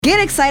Get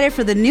excited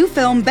for the new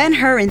film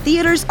Ben-Hur in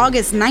theaters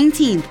August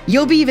 19th.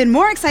 You'll be even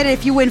more excited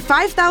if you win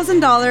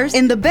 $5,000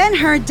 in the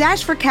Ben-Hur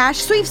Dash for Cash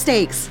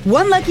sweepstakes.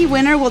 One lucky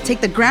winner will take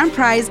the grand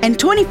prize and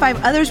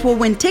 25 others will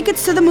win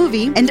tickets to the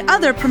movie and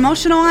other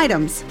promotional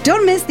items.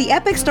 Don't miss the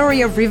epic story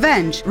of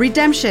revenge,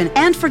 redemption,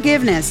 and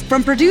forgiveness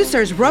from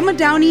producers Roma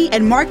Downey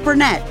and Mark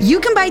Burnett.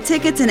 You can buy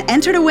tickets and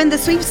enter to win the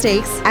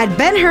sweepstakes at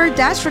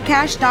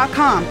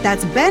benhur-forcash.com.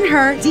 That's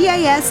Ben-Hur,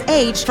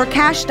 D-A-S-H, for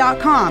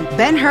cash.com.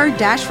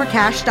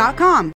 benhur-forcash.com.